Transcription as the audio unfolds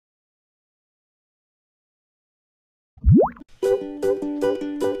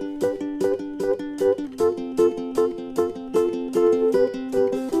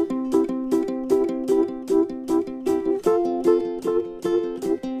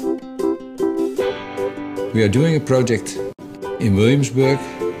We are doing a project in Williamsburg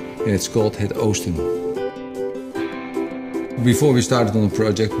and it's called Oosten. Before we started on the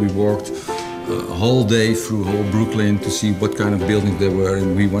project, we walked a whole day through whole Brooklyn to see what kind of buildings there were,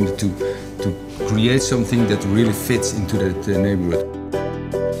 and we wanted to create something that really fits into that neighborhood.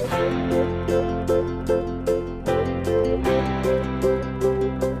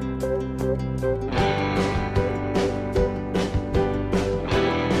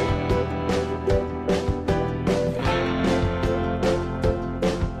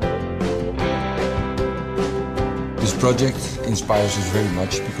 This project inspires us very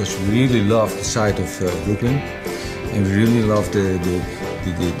much because we really love the site of Brooklyn, and we really love the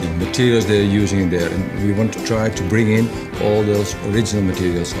materials they're using there, and we want to try to bring in all those original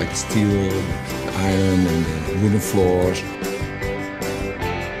materials like steel, iron and wooden floors.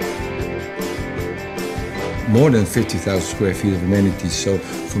 More than 50,000 square feet of amenities. So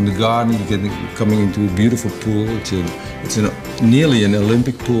from the garden you get coming into a beautiful pool. It's nearly an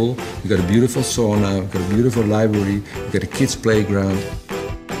Olympic pool. You got a beautiful sauna, you got a beautiful library, you got a kids playground.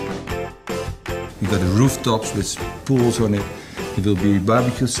 You got the rooftops with pools on it. There will be a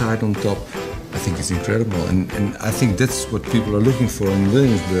barbecue site on top. I think it's incredible, and I think that's what people are looking for in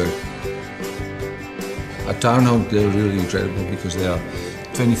Williamsburg. Our townhomes, they're really incredible because they are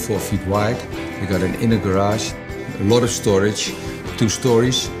 24 feet wide. You got an inner garage, a lot of storage, 2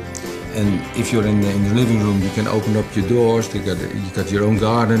 stories. And if you're in the living room, you can open up your doors. You got your own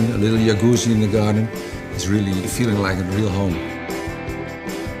garden, a little jacuzzi in the garden. It's really feeling like a real home.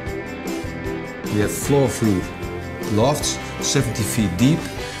 We have floor-through lofts, 70 feet deep,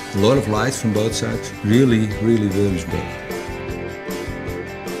 a lot of lights from both sides. Really, really Williamsburg.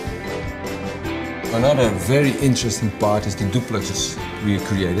 Another very interesting part is the duplexes we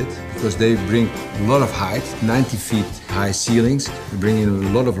created, because they bring a lot of height, 90 feet high ceilings. They bring in a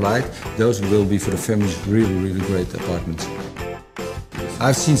lot of light. Those will be for the families really, really great apartments.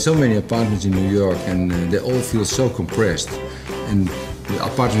 I've seen so many apartments in New York and they all feel so compressed. And the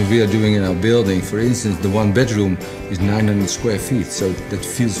apartment we are doing in our building, for instance, the 1 bedroom is 900 square feet, so that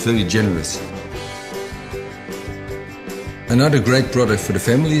feels very generous. Another great product for the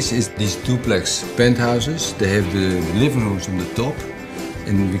families is these duplex penthouses. They have the living rooms on the top,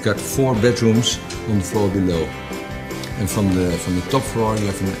 and we got 4 bedrooms on the floor below. And from the top floor you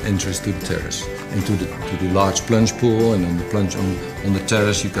have an entrance to the terrace and to the large plunge pool, and on the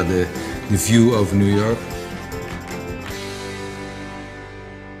terrace you got the view over New York.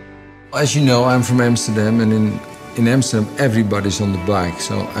 As you know, I'm from Amsterdam, and in Amsterdam everybody's on the bike.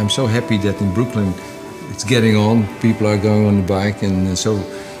 So I'm so happy that in Brooklyn it's getting on, people are going on the bike, and so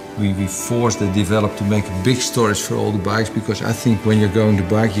we forced the developer to make a big storage for all the bikes, because I think when you're going to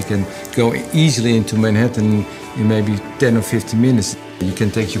bike you can go easily into Manhattan in maybe 10 or 15 minutes. You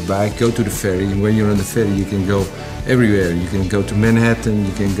can take your bike, go to the ferry, and when you're on the ferry you can go everywhere. You can go to Manhattan,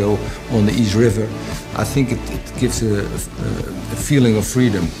 you can go on the East River. I think it gives a feeling of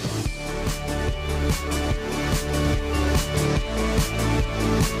freedom.